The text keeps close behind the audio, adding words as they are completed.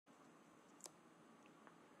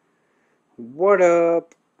What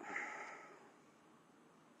up?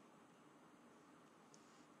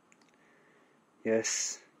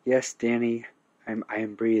 Yes, Danny. I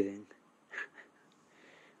am breathing.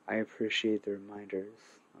 I appreciate the reminders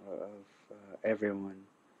of everyone,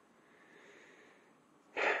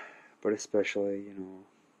 but especially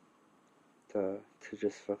to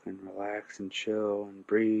just fucking relax and chill and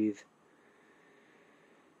breathe.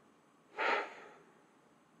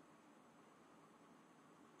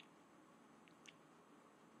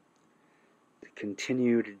 To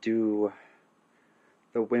continue to do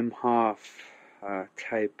the Wim Hof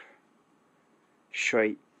type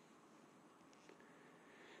shite.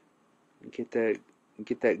 Get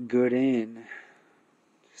that good in.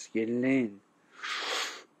 Just get it in.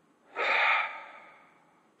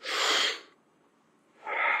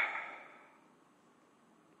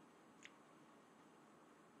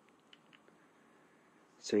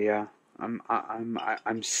 So yeah,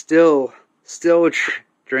 I'm still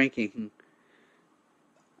drinking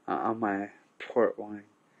on my port wine,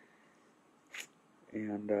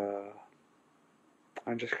 and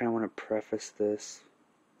I just kind of want to preface this,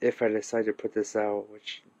 if I decide to put this out,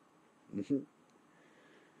 which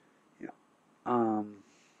yeah,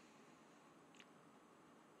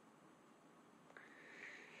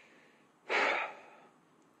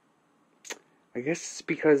 I guess it's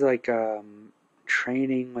because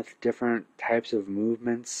training with different types of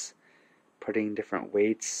movements, putting different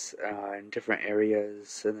weights in different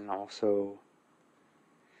areas, and then also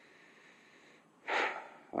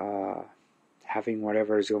having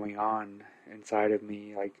whatever is going on inside of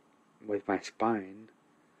me, like with my spine,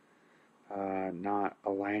 not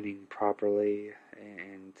aligning properly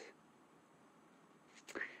and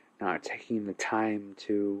not taking the time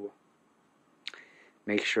to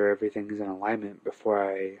make sure everything's in alignment before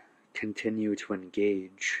I continue to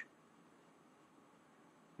engage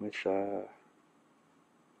with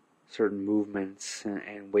certain movements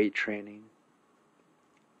and weight training.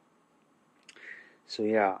 So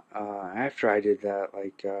yeah, after I did that,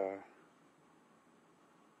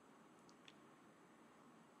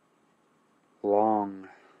 long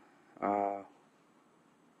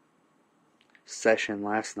session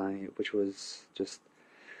last night, which was just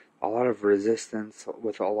a lot of resistance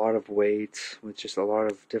with a lot of weight, with just a lot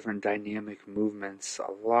of different dynamic movements,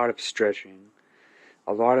 a lot of stretching,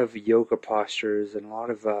 a lot of yoga postures, and a lot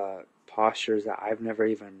of postures that I've never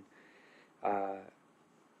even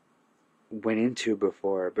went into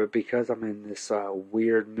before. But because I'm in this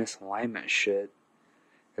weird misalignment shit,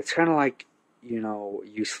 it's kind of like,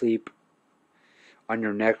 you sleep on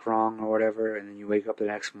your neck wrong or whatever, and then you wake up the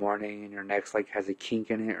next morning and your neck's has a kink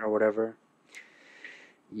in it or whatever.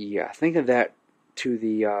 Yeah, think of that to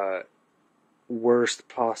the worst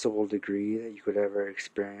possible degree that you could ever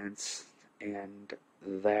experience, and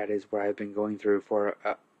that is what I've been going through for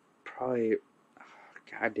probably,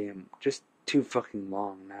 goddamn, just too fucking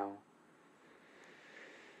long now.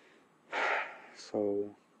 So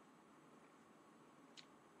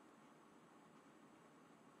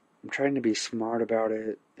I'm trying to be smart about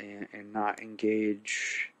it and not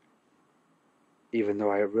engage, even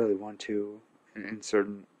though I really want to, in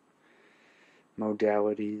certain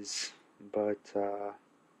modalities. But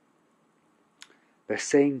the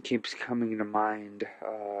saying keeps coming to mind,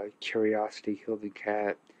 curiosity killed the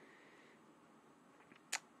cat.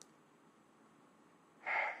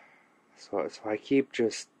 So I keep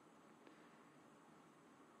just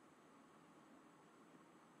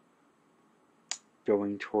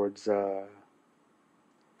going towards a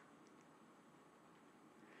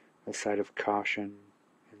side of caution,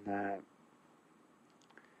 in that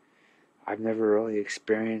I've never really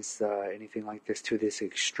experienced anything like this to this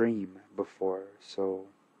extreme before. So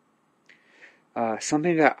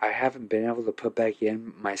something that I haven't been able to put back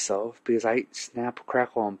in myself, because I snap,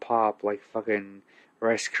 crackle, and pop like fucking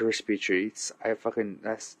Rice Krispie treats.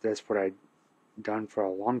 That's what I'd done for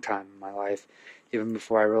a long time in my life. Even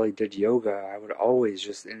before I really did yoga, I would always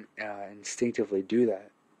just instinctively do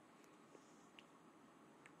that.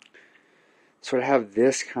 So to have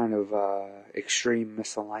this kind of extreme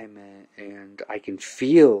misalignment, and I can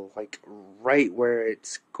feel right where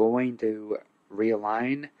it's going to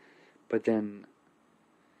realign, but then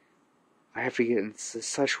I have to get in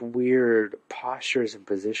such weird postures and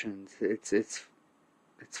positions. It's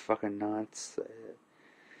fucking nuts.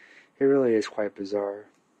 It really is quite bizarre.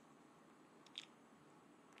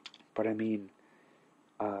 But I mean,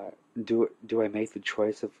 do I make the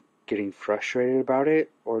choice of getting frustrated about it,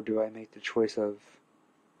 or do I make the choice of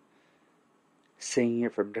seeing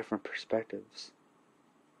it from different perspectives,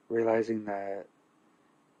 realizing that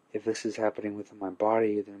if this is happening within my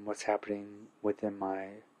body, then what's happening within my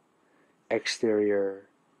exterior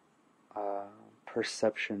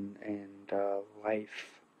perception and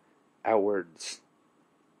life outwards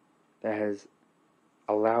that has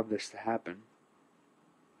allowed this to happen.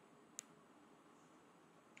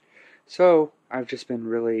 So I've just been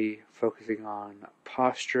really focusing on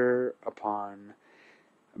posture, upon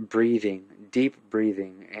breathing, deep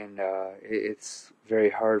breathing, and it's very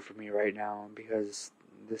hard for me right now because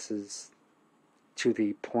this is to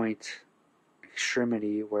the point,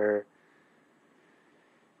 extremity, where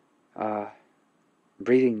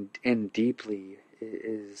breathing in deeply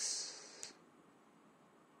is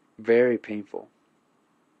very painful.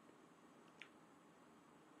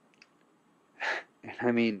 And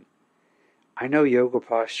I mean, I know yoga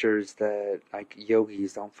postures that like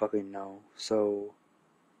yogis don't fucking know, so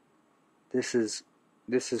this is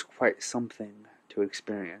quite something to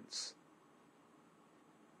experience.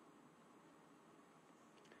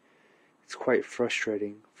 It's quite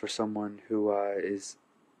frustrating for someone who is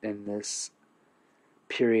in this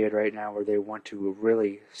period right now where they want to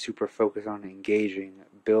really super focus on engaging,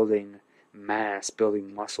 building mass,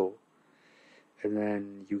 building muscle, and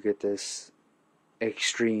then you get this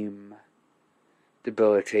extreme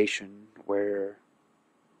debilitation where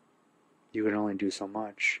you can only do so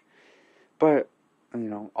much. But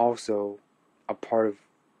also a part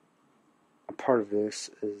of this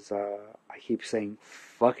is I keep saying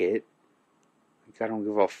fuck it. Like, I don't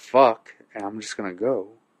give a fuck, and I'm just gonna go.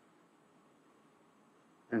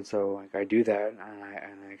 And so like I do that, and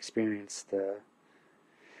I experience the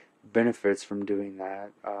benefits from doing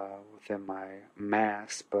that within my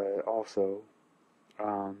mass, but also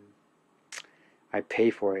I pay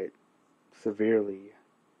for it severely.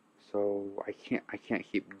 So I can't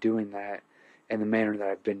keep doing that in the manner that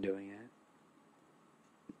I've been doing it.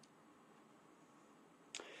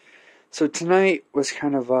 So tonight was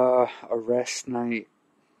kind of a rest night.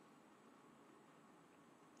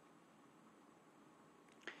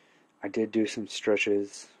 I did do some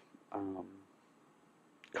stretches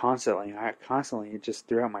constantly. Just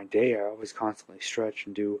throughout my day, I always constantly stretch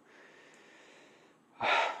and do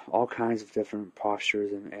all kinds of different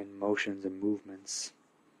postures and motions and movements.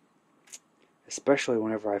 Especially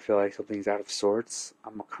whenever I feel like something's out of sorts,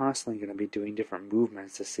 I'm constantly going to be doing different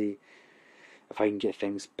movements to see if I can get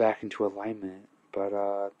things back into alignment.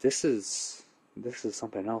 But this is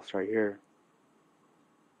something else right here.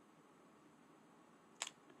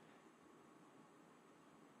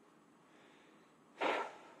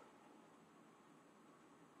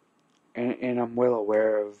 And I'm well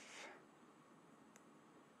aware of,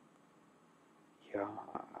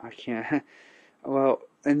 I can't, well,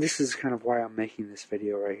 and this is kind of why I'm making this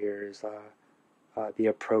video right here, is the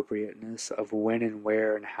appropriateness of when and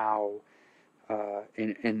where and how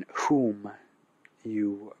and whom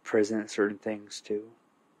you present certain things to.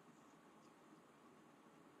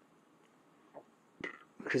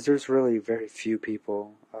 Because there's really very few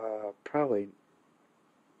people, probably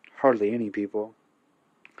hardly any people,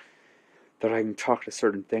 that I can talk to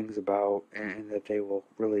certain things about and that they will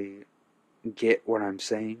really get what I'm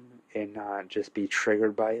saying and not just be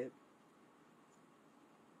triggered by it.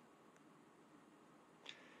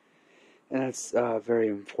 And that's very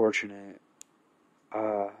unfortunate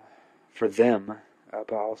for them,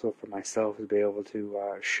 but also for myself to be able to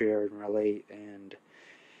share and relate and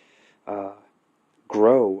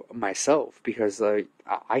grow myself, because I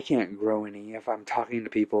can't grow any if I'm talking to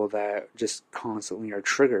people that just constantly are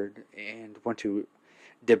triggered and want to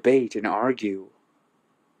debate and argue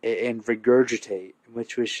and regurgitate,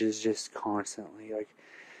 which is just constantly like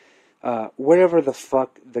whatever the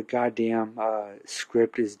fuck the goddamn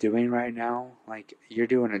script is doing right now. Like, you're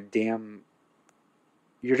doing a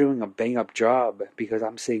bang up job, because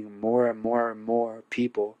I'm seeing more and more and more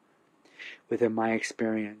people within my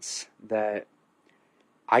experience that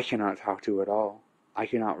I cannot talk to at all. I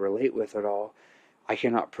cannot relate with at all. I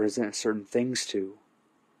cannot present certain things to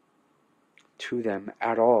them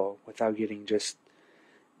at all without getting just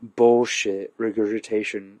bullshit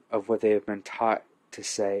regurgitation of what they have been taught to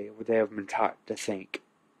say, what they have been taught to think.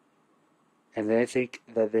 And they think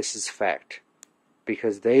that this is fact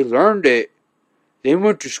because they learned it. They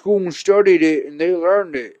went to school and studied it, and they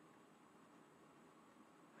learned it.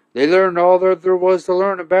 They learned all that there was to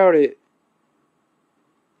learn about it.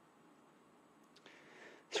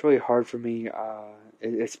 It's really hard for me.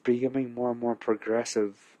 It's becoming more and more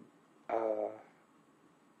progressive.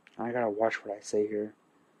 I gotta watch what I say here.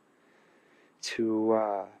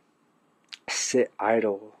 To sit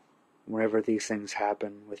idle whenever these things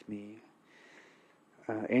happen with me.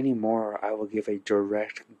 Anymore, I will give a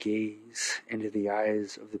direct gaze into the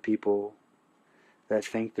eyes of the people that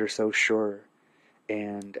think they're so sure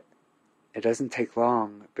and it doesn't take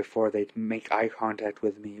long before they make eye contact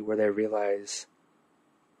with me where they realize,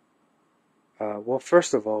 well,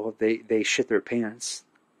 first of all, they shit their pants.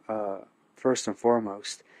 First and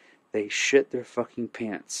foremost, they shit their fucking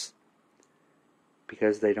pants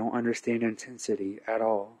because they don't understand intensity at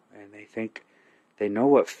all, and they think they know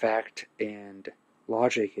what fact and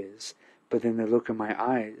logic is, but then they look in my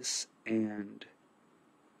eyes and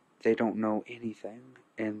they don't know anything,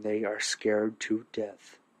 and they are scared to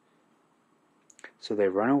death. So they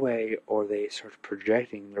run away, or they start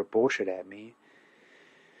projecting their bullshit at me.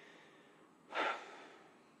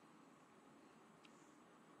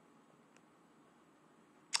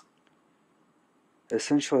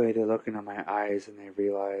 Essentially, they look into my eyes and they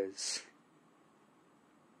realize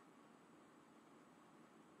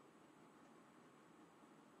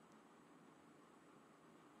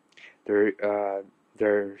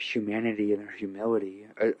their humanity and their humility.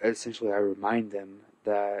 Essentially, I remind them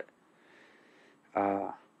that,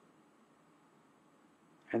 and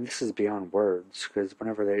this is beyond words, because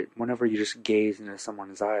whenever you just gaze into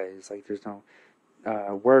someone's eyes, like there's no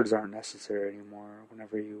words aren't necessary anymore.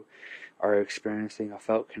 Whenever you are experiencing a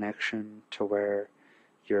felt connection to where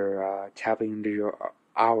you're tapping into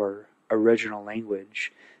our original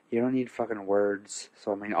language, you don't need fucking words.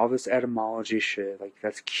 So I mean, all this etymology shit, like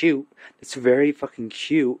that's cute. It's very fucking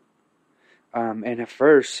cute. And at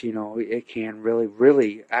first, it can really,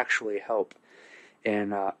 really actually help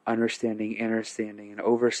in understanding, and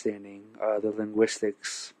overstanding the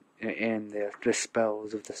linguistics and the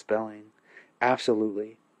spells of the spelling.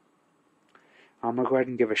 Absolutely. I'm gonna go ahead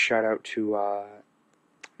and give a shout out to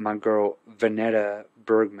my girl Vanetta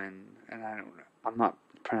Bergman, and I'm not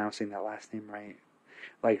pronouncing that last name right,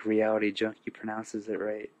 like Reality Junkie pronounces it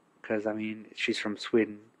right, because I mean she's from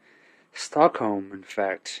Sweden, Stockholm, in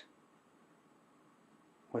fact,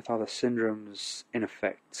 with all the syndromes in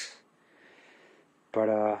effect. But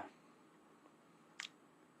I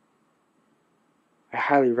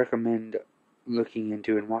highly recommend looking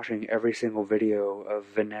into and watching every single video of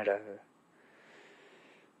Vanetta.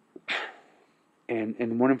 And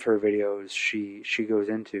in one of her videos, she goes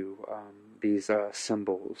into these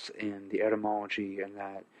symbols and the etymology and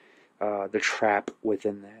that the trap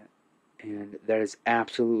within that, and that is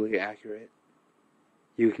absolutely accurate.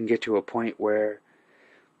 You can get to a point where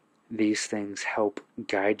these things help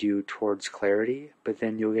guide you towards clarity, but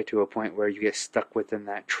then you'll get to a point where you get stuck within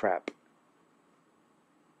that trap,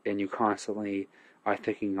 and you constantly are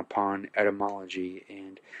thinking upon etymology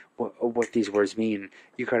and what these words mean.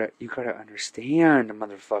 You gotta understand,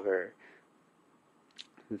 motherfucker,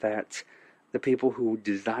 that the people who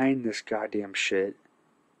designed this goddamn shit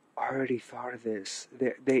already thought of this.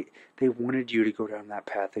 They wanted you to go down that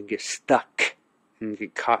path and get stuck and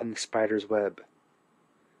get caught in the spider's web.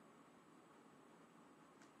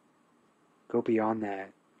 Go beyond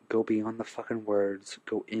that. Go beyond the fucking words.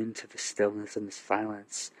 Go into the stillness and the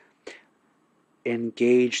silence.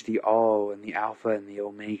 Engage the all and the alpha and the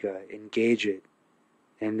omega. Engage it.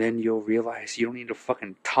 And then you'll realize you don't need to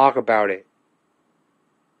fucking talk about it.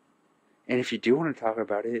 And if you do want to talk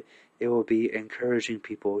about it, it will be encouraging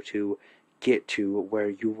people to get to where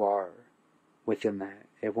you are within that.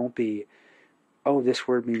 It won't be, oh, this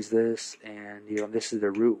word means this, and this is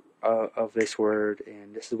the root of this word,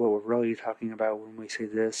 and this is what we're really talking about when we say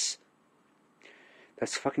this.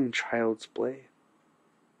 That's fucking child's play.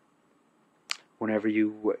 Whenever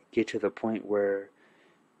you get to the point where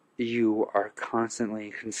you are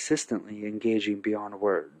constantly, consistently engaging beyond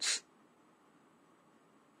words.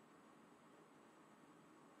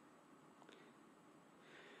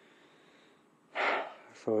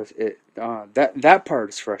 So that part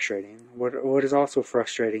is frustrating. What is also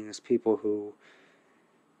frustrating is people who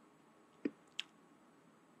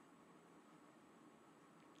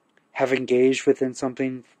have engaged within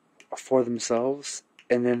something for themselves,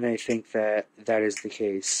 and then they think that that is the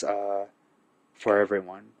case for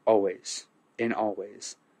everyone, always, in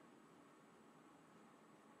always.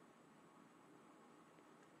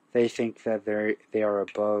 They think that they are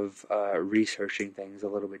above researching things a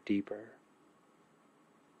little bit deeper.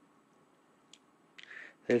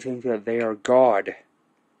 They think that they are God,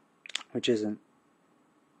 which isn't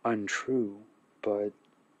untrue, but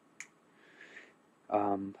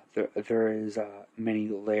there is many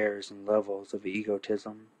layers and levels of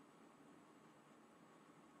egotism.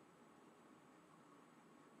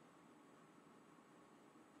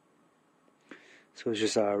 So it's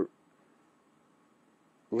just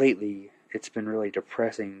lately it's been really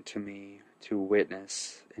depressing to me to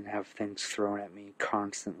witness and have things thrown at me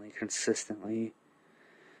constantly, consistently,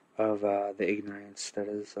 of the ignorance that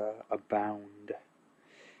is abound,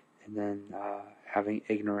 and then having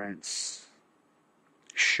ignorance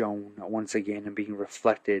shown once again and being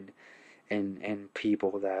reflected in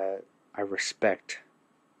people that I respect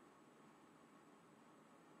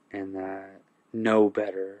and that know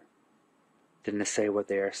better than to say what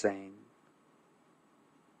they are saying.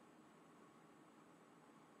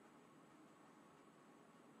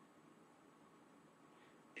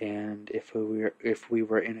 And if we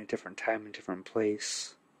were in a different time and different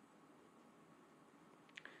place,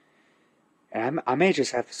 and I may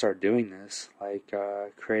just have to start doing this, like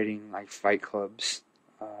creating like fight clubs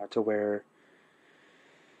to where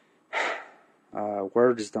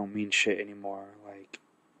words don't mean shit anymore. Like,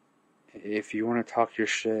 if you want to talk your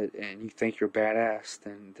shit and you think you're badass,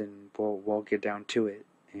 then we'll get down to it.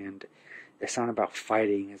 And it's not about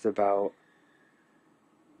fighting. It's about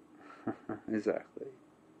exactly.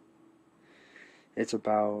 It's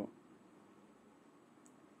about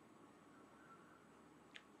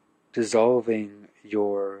dissolving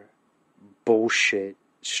your bullshit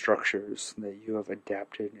structures that you have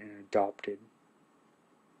adapted and adopted,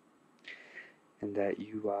 and that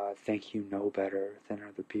you think you know better than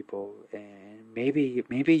other people. And maybe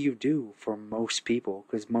you do for most people,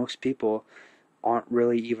 because most people aren't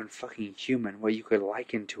really even fucking human, what you could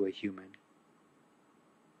liken to a human.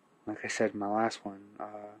 Like I said in my last one,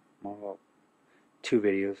 well, 2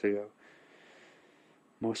 videos ago,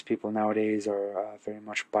 most people nowadays are very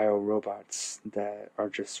much bio-robots that are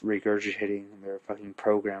just regurgitating their fucking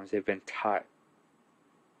programs they've been taught.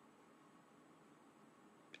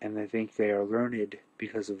 And they think they are learned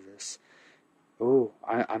because of this. Oh,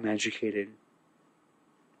 I'm educated.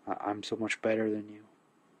 I'm so much better than you.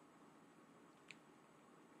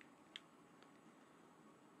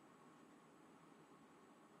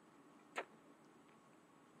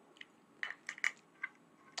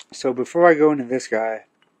 So before I go into this guy,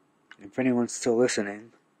 if anyone's still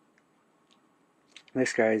listening,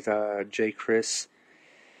 this guy's J. Chris.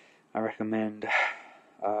 I recommend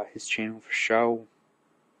his channel for show,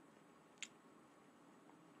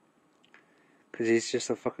 because he's just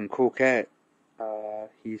a fucking cool cat.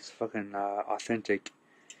 He's fucking authentic,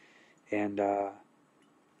 and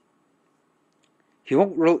he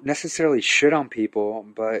won't necessarily shit on people,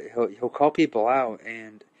 but he'll call people out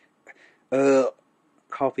and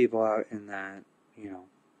call people out in that, you know,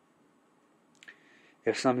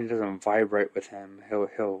 if something doesn't vibrate with him,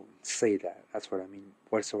 he'll say that. That's what I mean.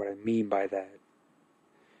 What I mean by that.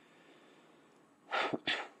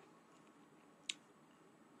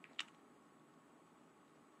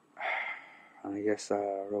 I guess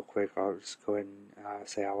real quick, I'll just go ahead and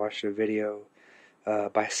say I watched a video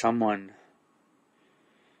by someone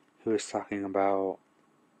who was talking about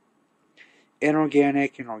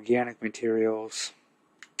inorganic and organic materials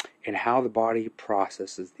and how the body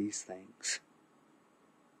processes these things.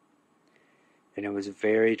 And it was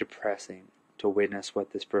very depressing to witness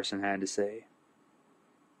what this person had to say.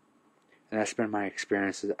 And that's been my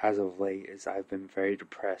experience as of late, is I've been very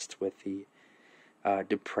depressed with the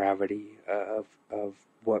depravity of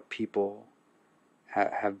what people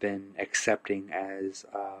have been accepting as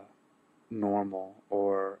normal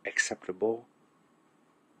or acceptable.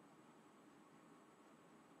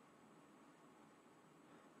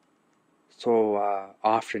 So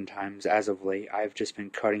oftentimes, as of late, I've just been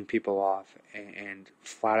cutting people off and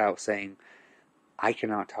flat out saying, I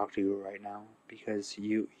cannot talk to you right now, because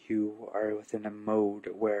you are within a mode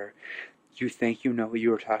where you think you know what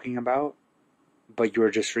you are talking about, but you're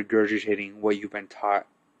just regurgitating what you've been taught.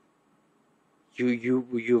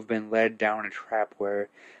 You've been led down a trap where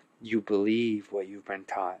you believe what you've been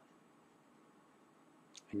taught,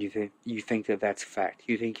 and you think that that's fact.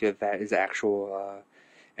 You think that is actual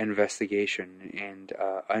investigation and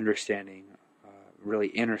understanding,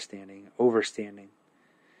 really understanding, overstanding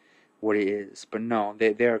what it is. But no,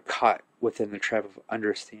 they are caught within the trap of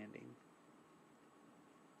understanding.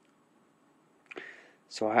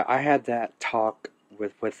 So I had that talk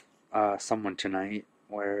with someone tonight,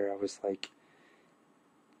 where I was like,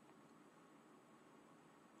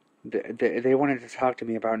 they wanted to talk to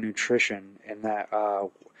me about nutrition, and that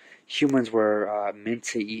humans were meant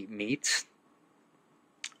to eat meat.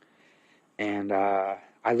 And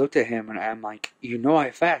I looked at him and I'm like, you know I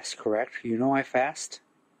fast, correct? You know I fast?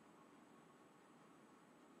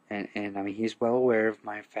 And I mean, he's well aware of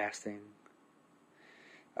my fasting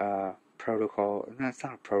protocol. And that's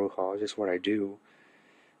not a protocol, it's just what I do.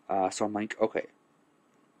 So I'm like, okay.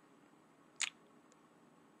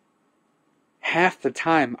 Half the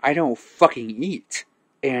time I don't fucking eat.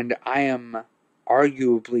 And I am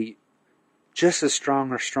arguably just as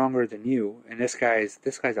strong or stronger than you, and this guy's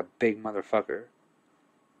a big motherfucker.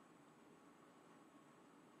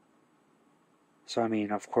 So I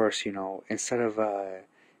mean, of course, you know, instead of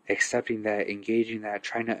accepting that, engaging that,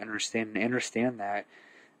 trying to understand that,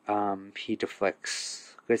 he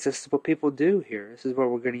deflects. Because this is what people do here. This is what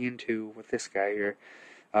we're getting into with this guy here.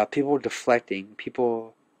 People deflecting,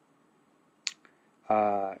 people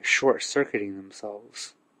short-circuiting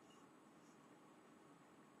themselves.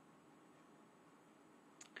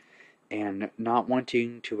 And not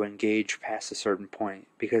wanting to engage past a certain point,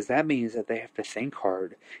 because that means that they have to think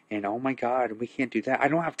hard. And oh my God, we can't do that. I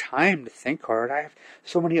don't have time to think hard. I have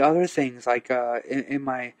so many other things like in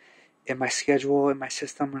my schedule, in my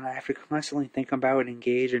system, and I have to constantly think about and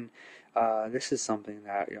engage. And this is something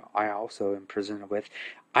that I also am presented with.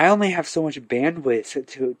 I only have so much bandwidth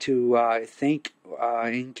to think,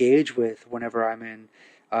 engage with whenever I'm in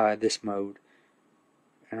this mode,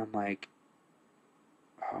 and I'm like,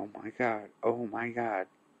 oh my God, oh my God.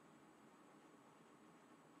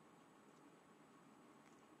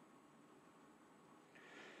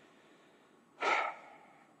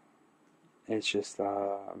 It's just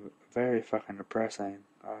very fucking depressing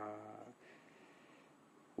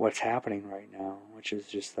what's happening right now, which is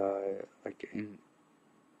just like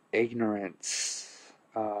ignorance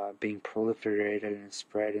being proliferated and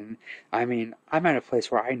spread. And I mean, I'm at a place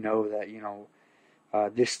where I know that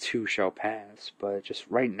this too shall pass, but just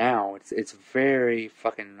right now, it's very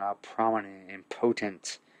fucking prominent and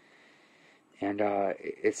potent, and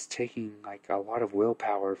it's taking like a lot of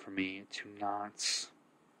willpower for me to not.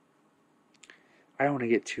 I don't want to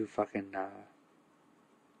get too fucking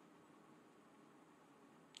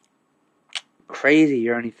crazy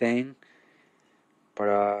or anything,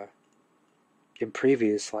 but in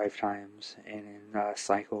previous lifetimes and in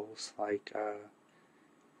cycles, like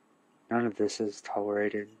none of this is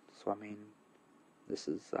tolerated. So I mean, this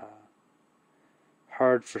is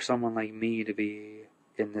hard for someone like me to be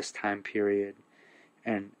in this time period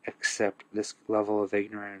and accept this level of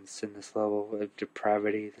ignorance and this level of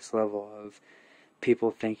depravity, this level of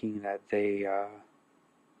people thinking that they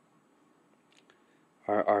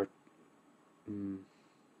are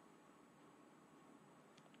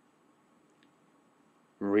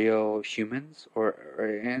real humans, or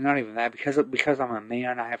and not even that, because I'm a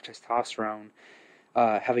man, I have testosterone.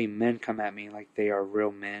 Having men come at me like they are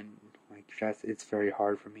real men, like it's very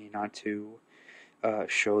hard for me not to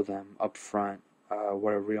show them up front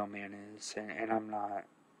what a real man is, and I'm not.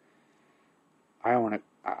 I don't want to.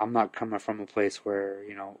 I'm not coming from a place where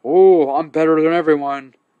oh, I'm better than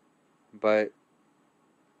everyone, but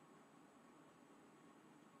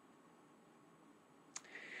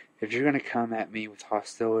if you're gonna come at me with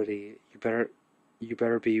hostility, you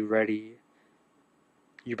better be ready.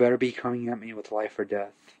 You better be coming at me with life or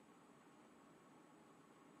death,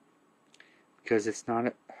 because it's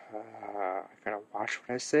not. I gotta watch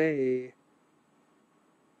what I say.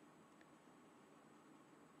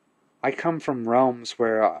 I come from realms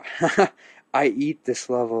where I eat this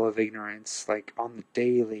level of ignorance like on the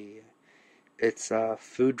daily. It's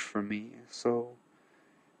food for me, so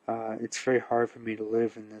it's very hard for me to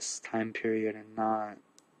live in this time period and not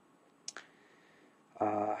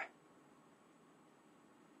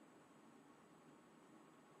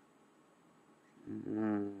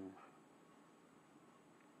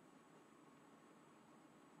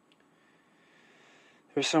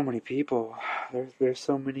There's so many people. There's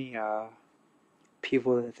so many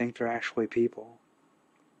people that think they're actually people.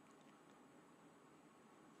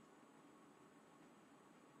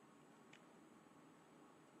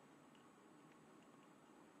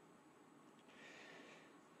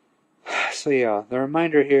 So yeah, the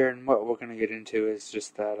reminder here and what we're going to get into is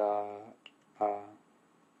just that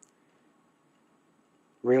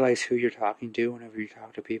realize who you're talking to whenever you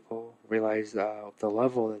talk to people. Realize the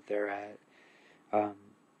level that they're at.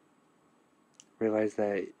 Realize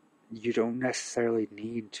that you don't necessarily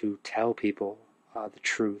need to tell people the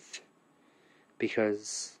truth,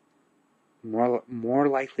 because more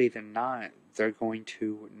likely than not, they're going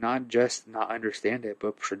to not just not understand it,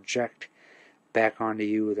 but project back onto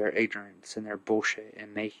you their ignorance and their bullshit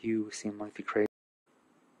and make you seem like the crazy.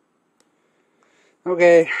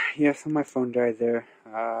 Okay, yeah, so my phone died there.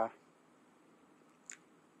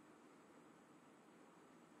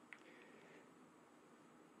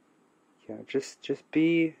 Yeah, just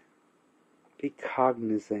be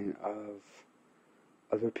cognizant of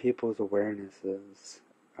other people's awarenesses.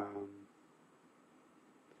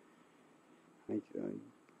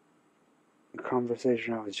 The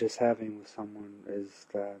conversation I was just having with someone is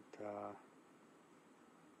that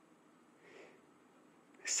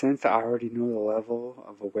since I already know the level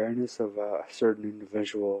of awareness of a certain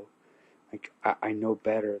individual, like I know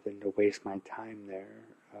better than to waste my time there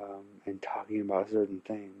and talking about certain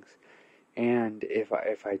things. And if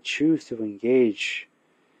I choose to engage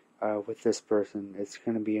with this person, it's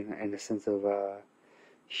going to be in a sense of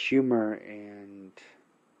humor and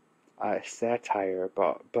satire,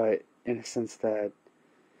 but in a sense that,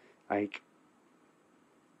 like,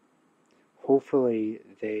 hopefully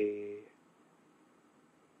they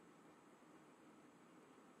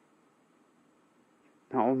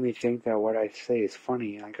not only think that what I say is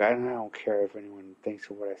funny, like, I don't care if anyone thinks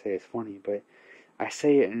that what I say is funny, but I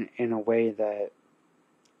say it in a way that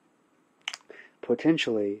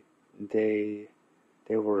potentially they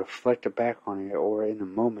will reflect back on it, or in the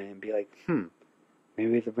moment, and be like,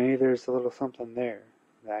 maybe there's a little something there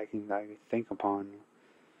that I can think upon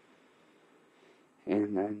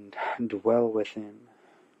and dwell within.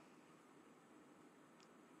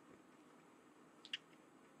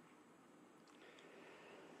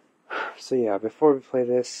 So yeah, before we play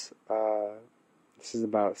this, this is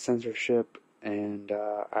about censorship, and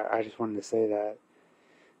I just wanted to say that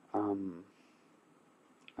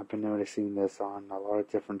I've been noticing this on a lot of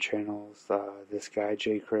different channels. This guy,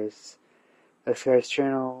 J. Chris, this guy's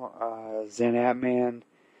channel, Zen Atman,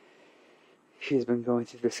 he's been going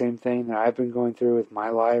through the same thing that I've been going through with my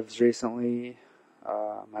lives recently.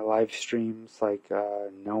 My live streams, like,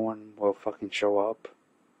 no one will fucking show up.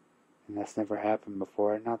 And that's never happened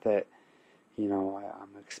before. Not that,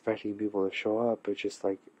 I'm expecting people to show up. It's just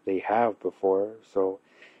like they have before. So,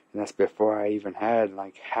 and that's before I even had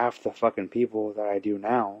like half the fucking people that I do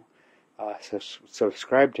now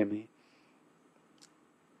subscribe to me.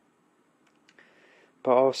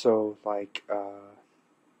 But also, like,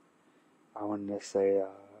 I wanted to say,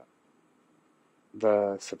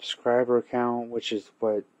 the subscriber count, which is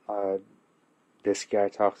what this guy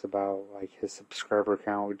talks about, like his subscriber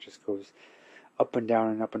count just goes up and down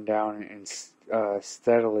and up and down, and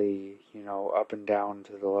steadily, up and down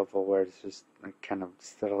to the level where it's just like kind of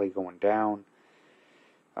steadily going down.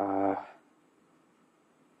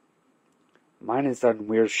 Mine has done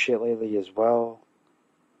weird shit lately as well.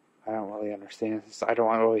 I don't really understand this. I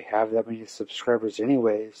don't really have that many subscribers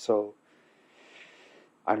anyway, so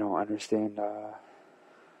I don't understand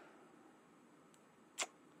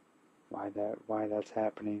why that's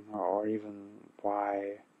happening, or even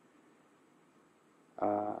why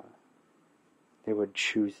they would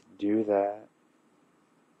choose to do that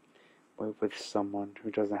with someone who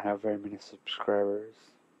doesn't have very many subscribers.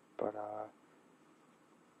 But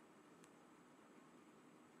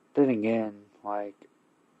then again, like,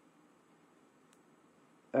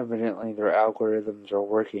 evidently their algorithms are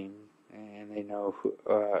working, and they know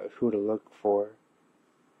who to look for.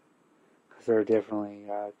 Because they're definitely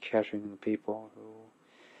catching the people who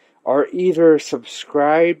are either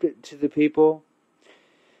subscribed to the people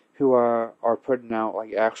who are putting out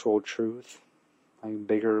like actual truth, like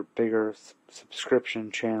bigger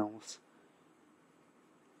subscription channels,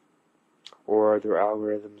 or their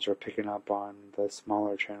algorithms are picking up on the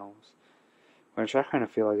smaller channels, which I kind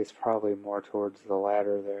of feel like it's probably more towards the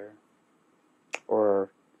latter there,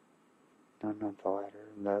 or no, not the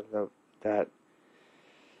latter. That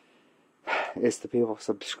is the people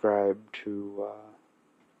subscribed to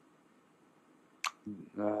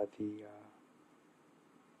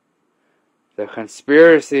the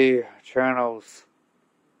conspiracy channels.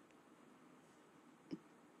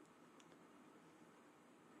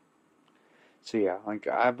 So yeah, like,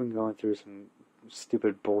 I've been going through some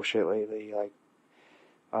stupid bullshit lately, like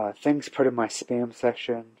things put in my spam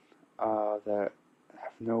section that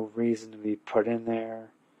have no reason to be put in there.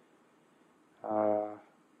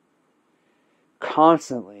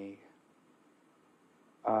 Constantly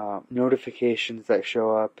notifications that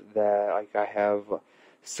show up that, like, I have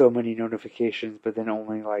so many notifications, but then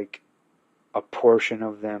only like a portion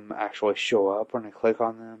of them actually show up when I click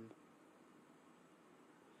on them.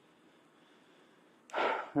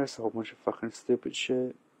 There's a whole bunch of fucking stupid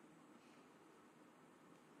shit.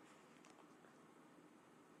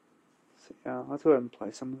 So yeah, let's go ahead and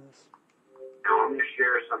play some of this. Now I'm going to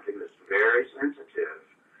share something that's very sensitive.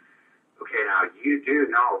 Okay, now you do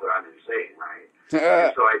know that I'm insane, right?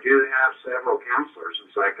 And so I do have several counselors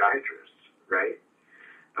and psychiatrists, right?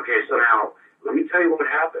 Okay, so now let me tell you what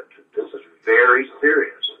happened. This is very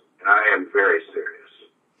serious, and I am very serious.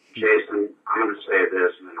 Jason, I'm going to say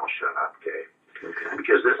this and then I'll shut up, okay? Okay.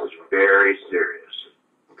 Because this is very serious.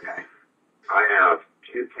 Okay. I have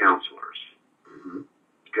 2 counselors,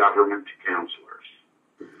 government counselors.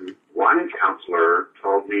 One counselor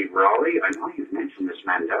told me, Raleigh, I know you've mentioned this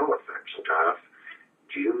Mandela effect stuff.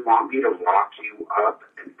 Do you want me to lock you up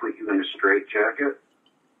and put you in a straitjacket?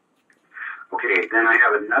 Okay, then I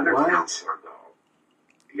have another counselor, though.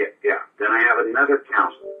 Yeah. Then I have another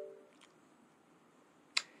counselor.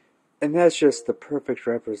 And that's just the perfect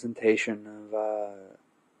representation of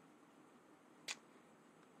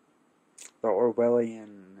Orwellian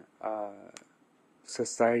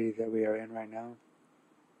society that we are in right now,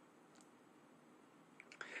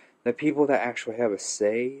 the people that actually have a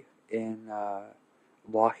say in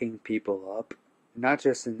locking people up, not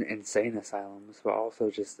just in insane asylums, but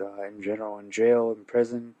also just in general, in jail, in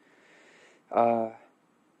prison, the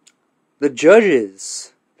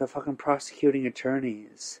judges, the fucking prosecuting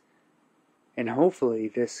attorneys, and hopefully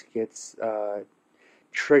this gets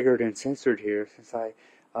triggered and censored here since I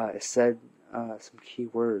said some key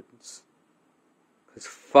words. Because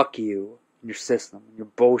fuck you and your system, and your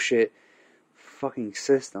bullshit fucking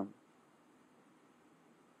system.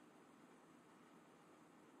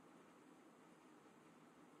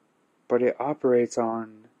 But it operates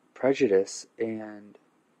on prejudice and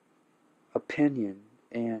opinion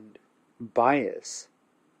and bias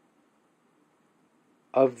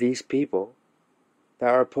of these people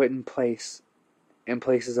that are put in places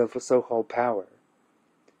of so-called power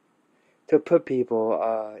to put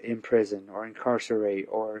people in prison or incarcerate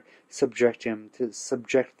or subject them to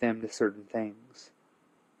certain things.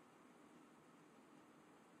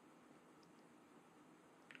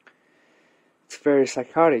 It's very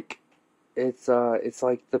psychotic. It's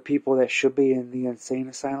like the people that should be in the insane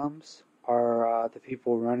asylums are the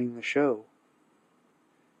people running the show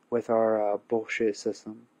with our bullshit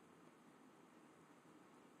system.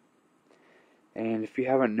 And if you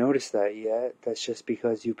haven't noticed that yet, that's just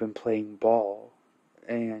because you've been playing ball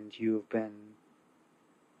and you've been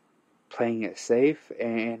playing it safe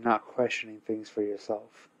and not questioning things for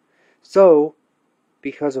yourself. So,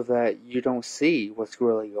 because of that, you don't see what's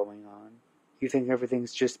really going on. You think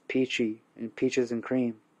everything's just peachy and peaches and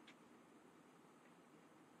cream.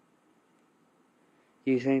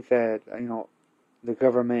 You think that, the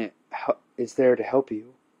government is there to help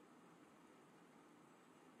you.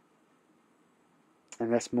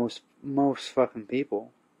 And that's most fucking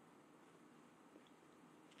people.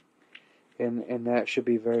 And that should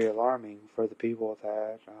be very alarming for the people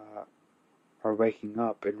that are waking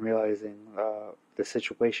up and realizing the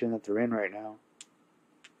situation that they're in right now.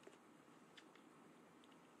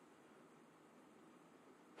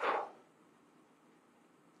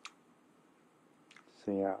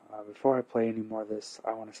 So yeah, before I play any more of this,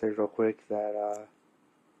 I want to say real quick that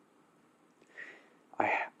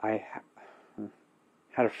I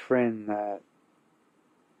had a friend that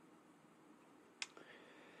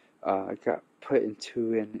got put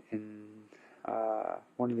into in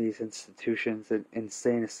one of these institutions,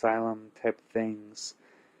 insane asylum type things,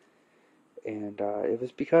 and it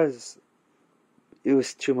was because it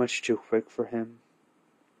was too much too quick for him.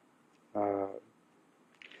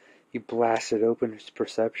 He blasted open his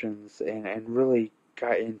perceptions and really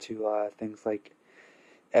got into things like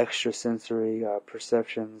extrasensory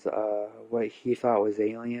perceptions, what he thought was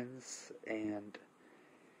aliens, and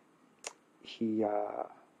he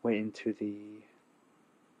went into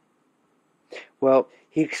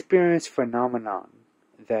he experienced phenomenon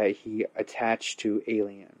that he attached to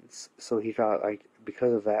aliens. So he thought,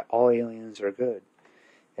 because of that, all aliens are good.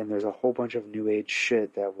 And there's a whole bunch of new age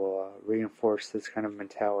shit that will reinforce this kind of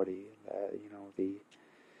mentality that, the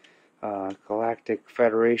Galactic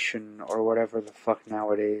Federation or whatever the fuck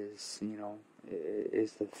nowadays,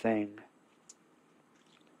 is the thing.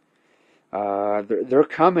 They're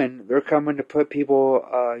coming to put people,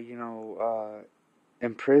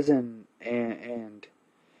 in prison and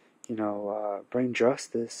bring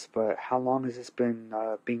justice. But how long has this been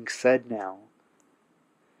being said now?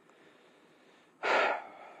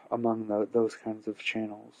 Among those kinds of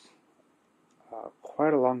channels.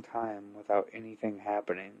 Quite a long time without anything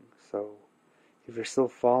happening. So if you're still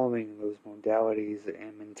following those modalities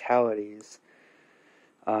and mentalities,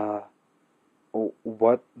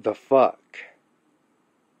 what the fuck?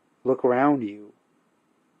 Look around you.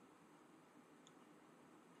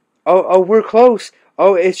 Oh, we're close.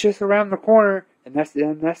 Oh, it's just around the corner, and that's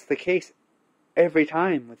the case every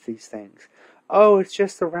time with these things. Oh, it's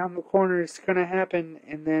just around the corner, it's gonna happen,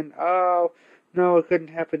 and then, oh, no, it couldn't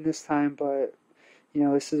happen this time, but,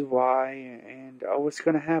 this is why, and, oh, it's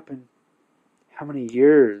gonna happen. How many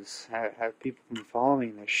years have people been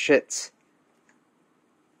following their shits?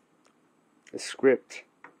 The script.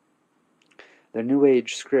 The New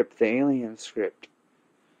Age script, the alien script.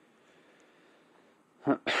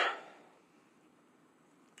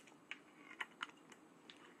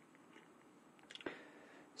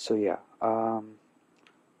 So yeah,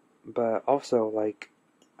 but also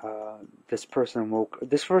this person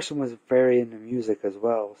was very into music as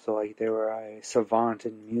well, so they were a savant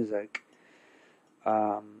in music.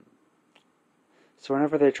 So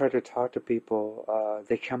whenever they tried to talk to people,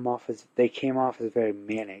 they came off as very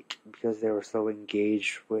manic because they were so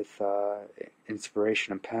engaged with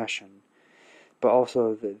inspiration and passion. But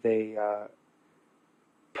also they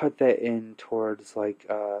put that in towards like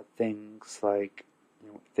things like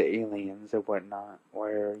the aliens and whatnot,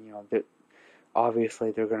 where that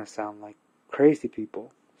obviously they're gonna sound like crazy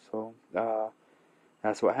people. So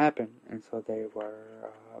that's what happened, and so they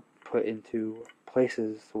were put into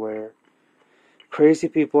places where crazy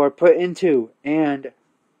people are put into, and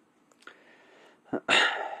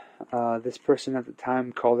this person at the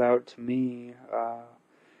time called out to me.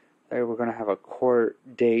 They were going to have a court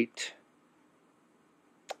date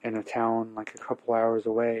in a town like a couple hours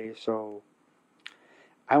away, so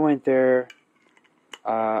I went there.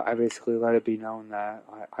 I basically let it be known that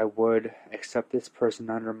I would accept this person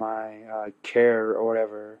under my care or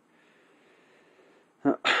whatever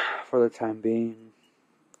for the time being,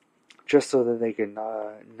 just so that they can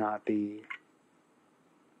not be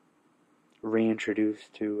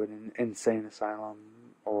reintroduced to an insane asylum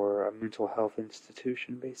or a mental health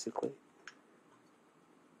institution, basically.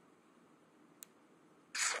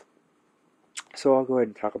 So I'll go ahead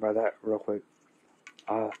and talk about that real quick.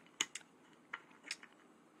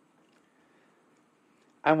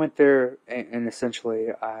 I went there, and essentially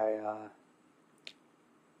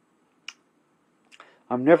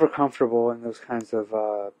I'm never comfortable in those kinds of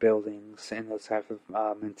buildings and those type of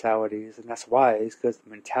mentalities, and that's why, is because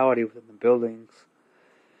the mentality within the buildings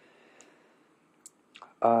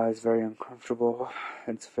is very uncomfortable.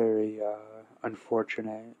 It's very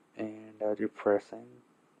unfortunate and depressing.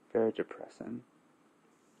 Very depressing.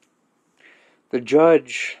 The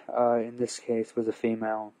judge, in this case, was a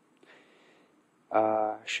female.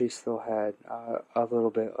 She still had a little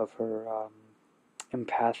bit of her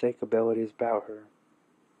empathic abilities about her.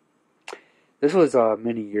 This was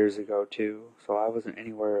many years ago, too, so I wasn't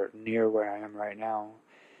anywhere near where I am right now.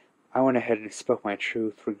 I went ahead and spoke my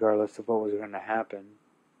truth regardless of what was going to happen.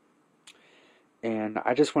 And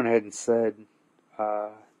I just went ahead and said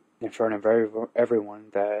in front of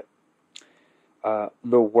everyone that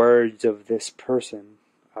the words of this person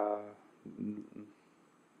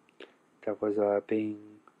that was being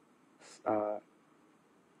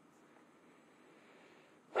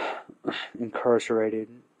incarcerated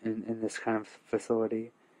in this kind of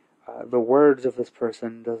facility, the words of this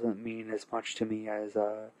person doesn't mean as much to me as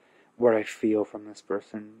what I feel from this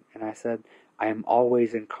person. And I said, I am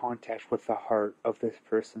always in contact with the heart of this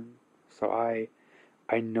person, so I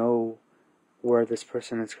know where this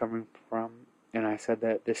person is coming from. And I said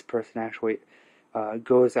that this person actually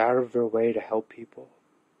goes out of their way to help people.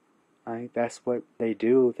 Right? That's what they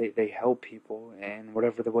do. They help people in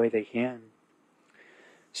whatever the way they can.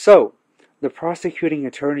 So, the prosecuting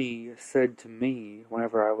attorney said to me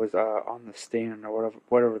whenever I was on the stand or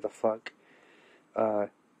whatever the fuck,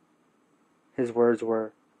 his words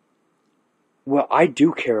were, well, I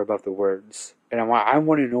do care about the words, and I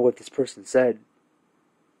want to know what this person said.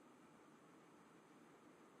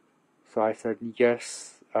 So I said,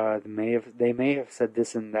 yes, they may have said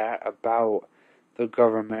this and that about the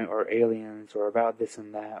government or aliens or about this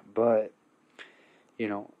and that, but,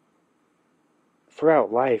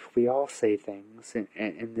 throughout life we all say things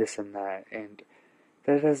and this and that, and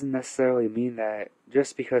that doesn't necessarily mean that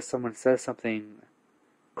just because someone says something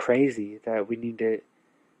crazy that we need to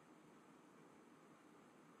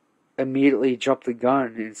immediately jump the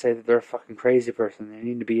gun and say that they're a fucking crazy person. They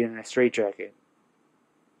need to be in a straitjacket.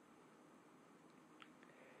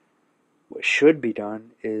 What should be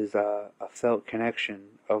done is a felt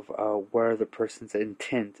connection of where the person's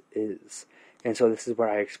intent is. And so this is what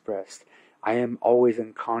I expressed. I am always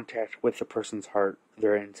in contact with the person's heart,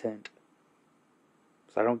 their intent.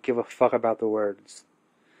 So I don't give a fuck about the words.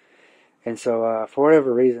 And so for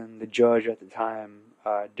whatever reason, the judge at the time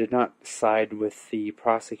did not side with the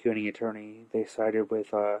prosecuting attorney. They sided with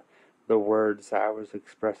the words that I was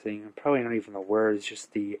expressing. And probably not even the words,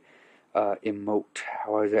 just the emote,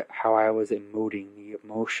 how I was emoting the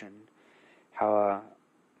emotion, how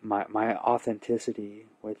my authenticity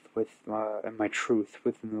with and my truth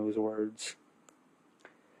within those words.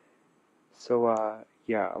 So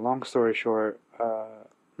yeah, long story short,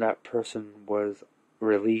 that person was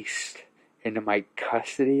released into my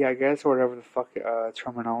custody, I guess, or whatever the fuck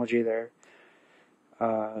terminology there,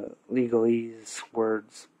 legalese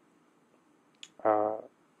words.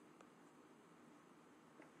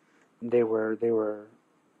 They were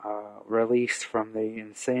released from the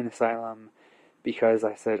insane asylum because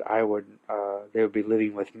I said they would be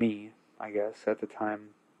living with me, I guess, at the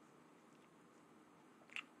time.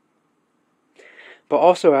 But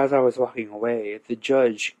also, as I was walking away, the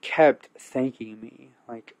judge kept thanking me,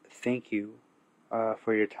 like, thank you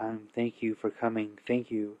for your time, thank you for coming, thank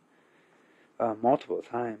you, multiple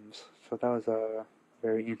times. So that was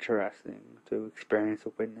very interesting to experience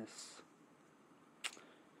a witness.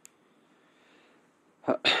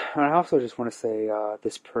 And I also just want to say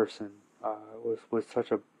this person was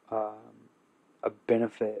such a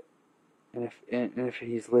benefit, and if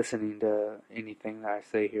he's listening to anything that I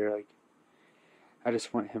say here, like, I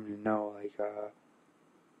just want him to know, like,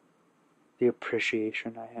 the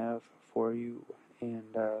appreciation I have for you and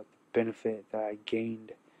the benefit that I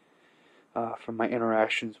gained from my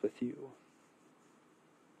interactions with you.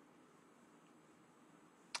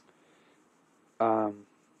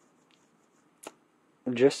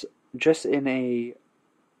 Just in a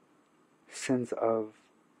sense of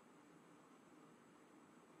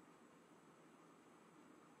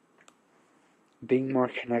being more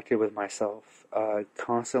connected with myself,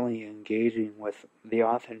 constantly engaging with the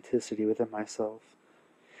authenticity within myself,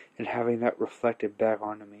 and having that reflected back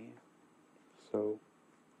onto me. So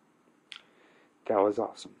that was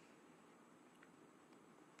awesome.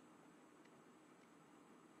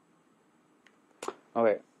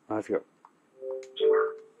 Okay, let's go.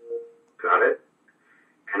 Got it?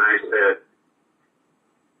 And I said,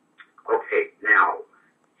 okay, now,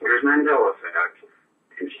 here's Mandela effect.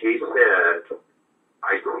 And she said,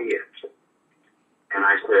 I see it. And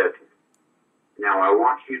I said, now I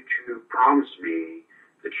want you to promise me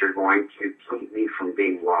that you're going to keep me from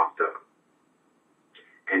being locked up.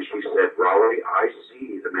 And she said, Raleigh, I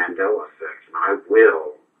see the Mandela effect, and I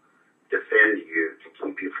will defend you to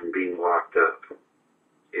keep you from being locked up.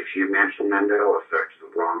 If you mention Mandela effect to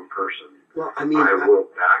the wrong person, well, I mean, I will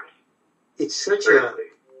back. It's such seriously.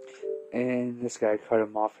 And this guy cut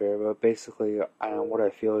him off here, but basically, what I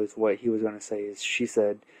feel is what he was going to say is, she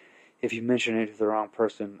said, if you mention it to the wrong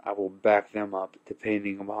person, I will back them up,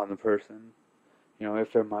 depending upon the person. You know,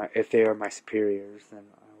 if they are my superiors, then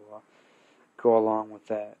I will go along with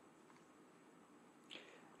that.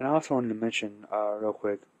 And I also wanted to mention, real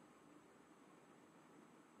quick,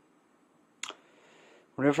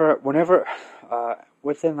 whenever,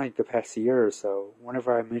 within like the past year or so,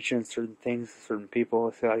 whenever I mention certain things to certain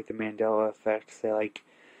people, say like the Mandela effect, say like,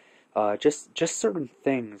 just certain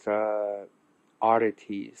things,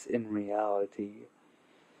 oddities in reality,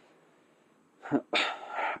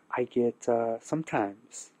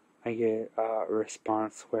 sometimes I get a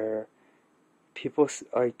response where people,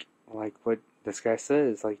 like what this guy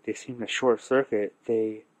says, like, they seem to short circuit,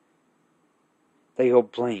 they go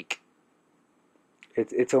blank.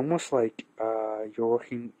 It's almost like you're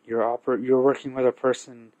working with a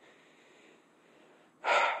person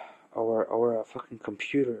or a fucking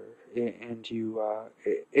computer, and you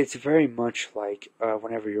it's very much like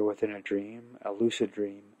whenever you're within a dream, a lucid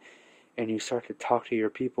dream, and you start to talk to your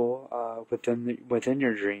people within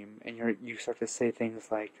your dream, and you start to say things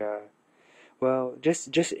like well,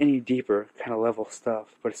 just any deeper kind of level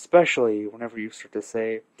stuff, but especially whenever you start to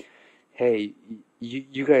say, hey,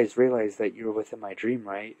 you guys realize that you're within my dream,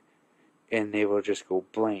 right? And they will just go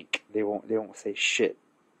blank. They won't say shit.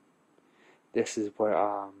 This is what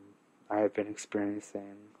I have been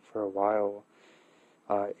experiencing for a while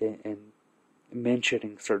in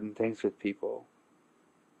mentioning certain things with people.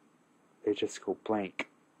 They just go blank.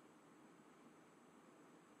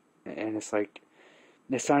 And it's like,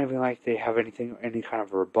 it's not even like they have any kind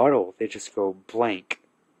of rebuttal. They just go blank.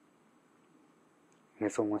 And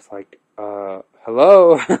it's almost like,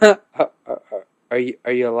 hello? Are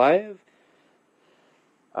you alive?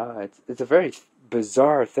 It's a very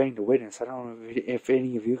bizarre thing to witness. I don't know if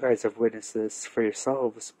any of you guys have witnessed this for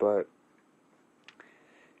yourselves, but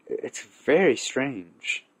it's very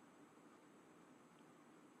strange.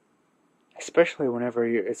 Especially whenever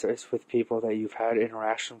it's with people that you've had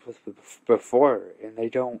interactions with before, and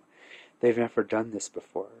they've never done this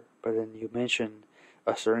before. But then you mention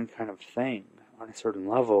a certain kind of thing on a certain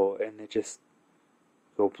level, and they just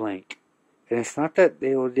go blank. And it's not that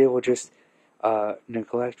they will just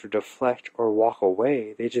neglect or deflect or walk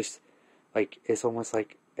away. They just, like, it's almost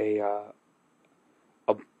like a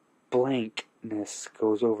blankness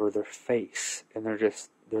goes over their face, and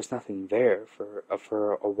there's nothing there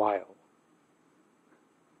for a while.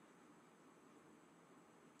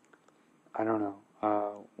 I don't know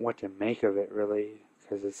what to make of it, really,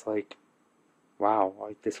 because it's like, wow,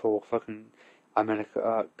 like this whole fucking, I'm in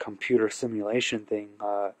a computer simulation thing,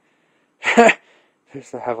 has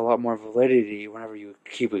to have a lot more validity whenever you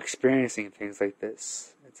keep experiencing things like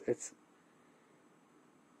this. It's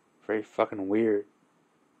very fucking weird.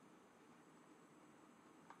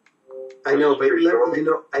 I know, but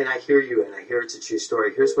and I hear you, and I hear it's a true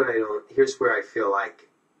story. Here's what I don't. Here's where I feel like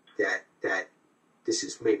that this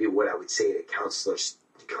is maybe what I would say to counselor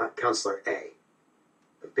A.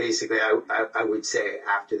 But basically, I would say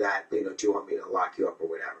after that, do you want me to lock you up or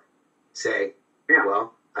whatever? Say, Yeah.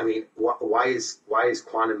 well, I mean, why is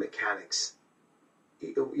quantum mechanics?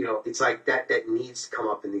 It's like that needs to come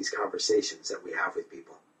up in these conversations that we have with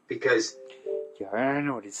people because. Yeah, I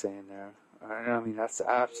know what he's saying there. I mean, that's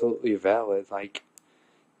absolutely valid. Like,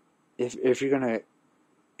 if you're gonna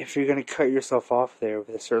cut yourself off there with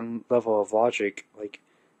a certain level of logic, like,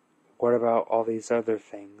 what about all these other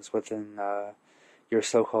things within your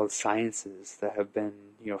so-called sciences that have been,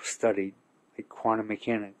 studied, like quantum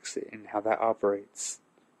mechanics and how that operates?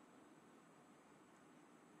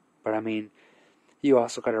 But I mean, you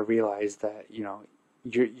also got to realize that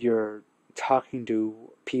you're talking to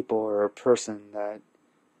people or a person that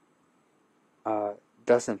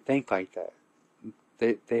doesn't think like that.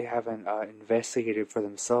 They haven't investigated for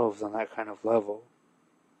themselves on that kind of level.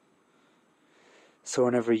 So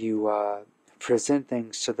whenever you present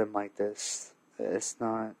things to them like this, it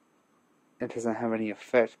doesn't have any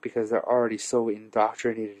effect because they're already so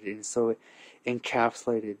indoctrinated and so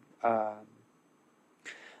encapsulated.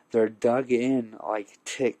 They're dug in like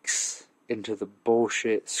ticks into the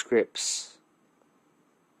bullshit scripts.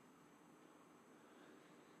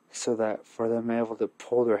 So that for them able to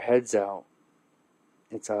pull their heads out,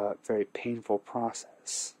 it's a very painful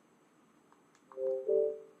process.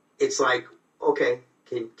 It's like, okay,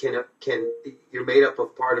 can you're made up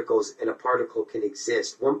of particles, and a particle can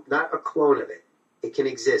exist. One, not a clone of it. It can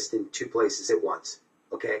exist in two places at once.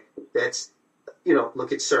 Okay, that's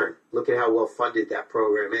look at CERN. Look at how well funded that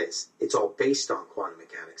program is. It's all based on quantum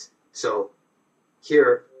mechanics. So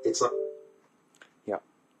here it's like.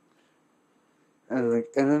 And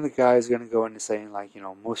then the guy's going to go into saying, like,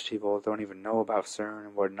 most people don't even know about CERN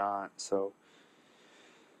and whatnot, so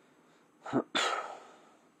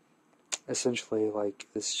essentially, like,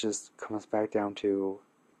 this just comes back down to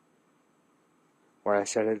where I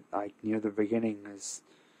said it, like, near the beginning, is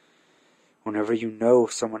whenever you know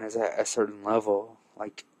someone is at a certain level,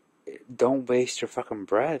 like, don't waste your fucking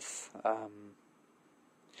breath.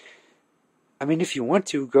 I mean, if you want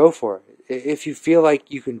to, go for it. If you feel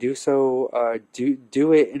like you can do so,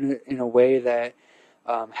 do it in a way that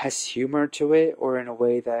has humor to it, or in a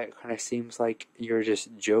way that kind of seems like you're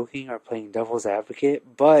just joking or playing devil's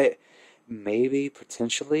advocate. But maybe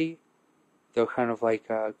potentially they'll kind of like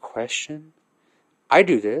question. I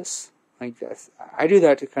do this, like this. I do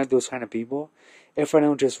that to kind of those kind of people. If I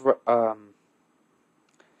don't just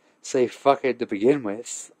say fuck it to begin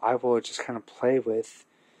with, I will just kind of play with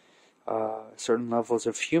certain levels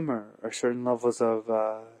of humor or certain levels of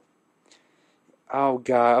oh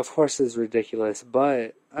god, of course this is ridiculous,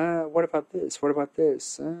 but what about this? What about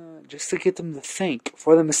this? Just to get them to think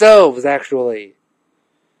for themselves, actually.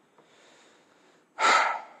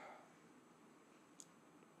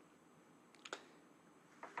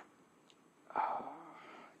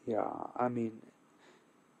 Yeah, I mean,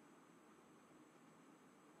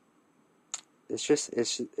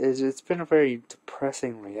 it's been a very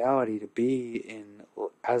depressing reality to be in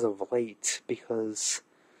as of late because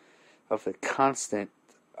of the constant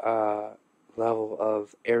level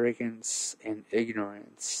of arrogance and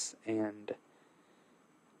ignorance and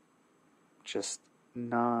just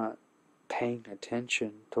not paying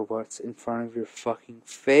attention to what's in front of your fucking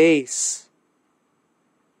face.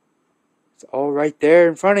 It's all right there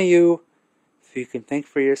in front of you. If you can think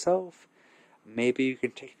for yourself, maybe you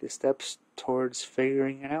can take the steps towards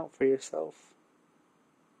figuring it out for yourself.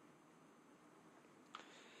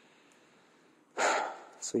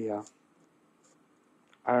 So yeah,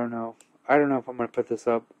 I don't know if I'm gonna put this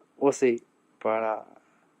up. We'll see, but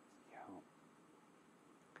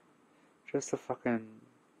just a fucking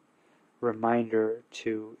reminder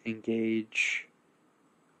to engage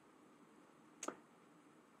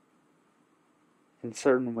in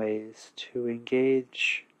certain ways, to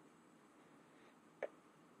engage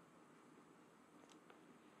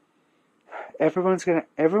everyone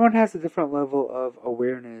has a different level of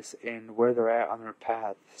awareness and where they're at on their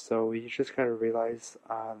path, so you just gotta realize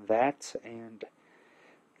that, and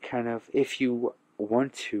kind of, if you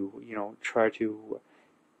want to, try to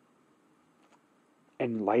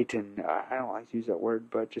enlighten, I don't like to use that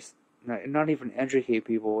word, but just not even educate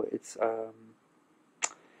people, it's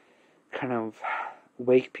kind of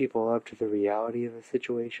wake people up to the reality of the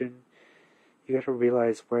situation. You have to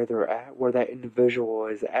realize where they're at, where that individual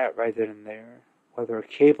is at right then and there, whether they're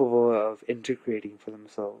capable of integrating for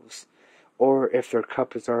themselves, or if their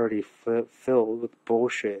cup is already filled with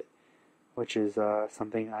bullshit, which is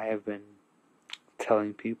something I have been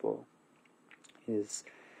telling people, is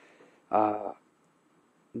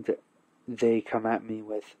they come at me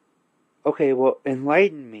with, okay, well,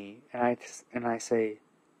 enlighten me, and I say,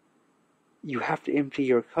 you have to empty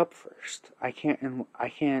your cup first. I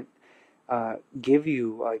can't give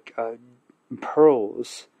you like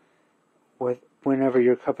pearls whenever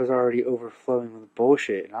your cup is already overflowing with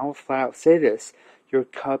bullshit. And I will flat out say this: your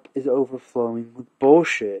cup is overflowing with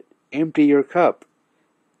bullshit. Empty your cup.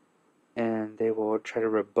 And they will try to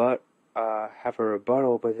have a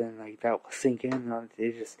rebuttal, but then like that will sink in, and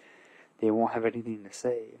they won't have anything to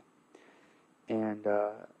say. And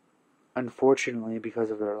unfortunately,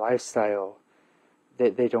 because of their lifestyle,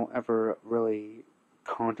 they don't ever really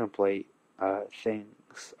contemplate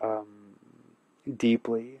things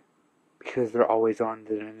deeply, because they're always on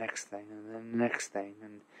to the next thing, and then the next thing,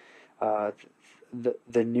 and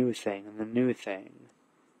the new thing, and the new thing,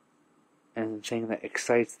 and the thing that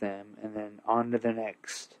excites them, and then on to the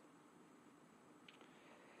next.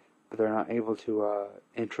 But they're not able to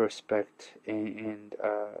introspect and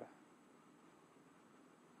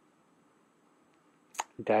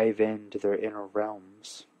dive into their inner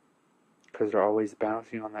realms, because they're always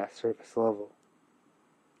bouncing on that surface level.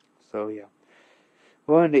 So yeah,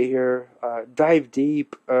 we'll end it here. Dive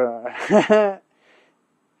deep. Dive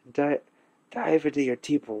into your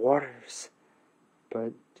deeper waters.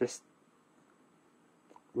 But just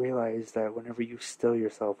realize that whenever you still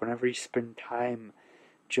yourself, whenever you spend time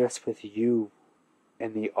just with you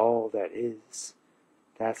and the all that is,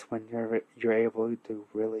 that's when you're able to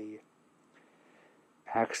really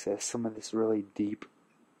access some of this really deep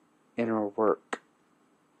inner work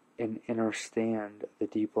and understand the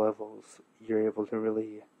deep levels. You're able to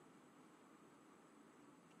really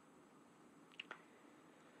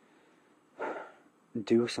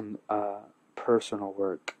do some personal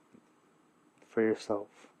work for yourself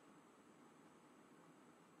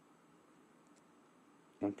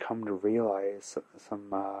and come to realize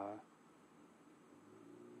some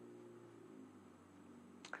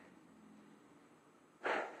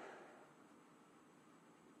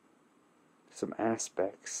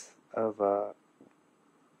aspects of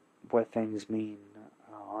what things mean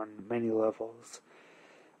on many levels.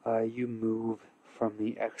 You move from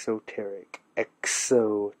the exoteric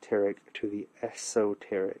to the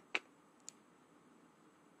esoteric,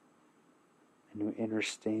 and you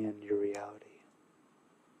understand your reality.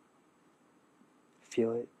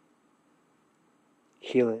 Feel it,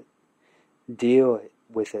 heal it, deal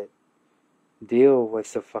with it. Deal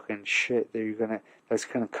with the fucking shit that's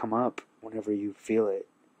gonna come up whenever you feel it.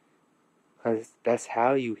 Because that's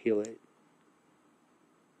how you heal it.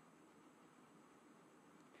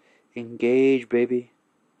 Engage, baby.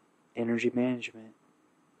 Energy management.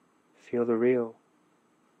 Feel the real.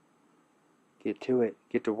 Get to it.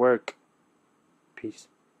 Get to work. Peace.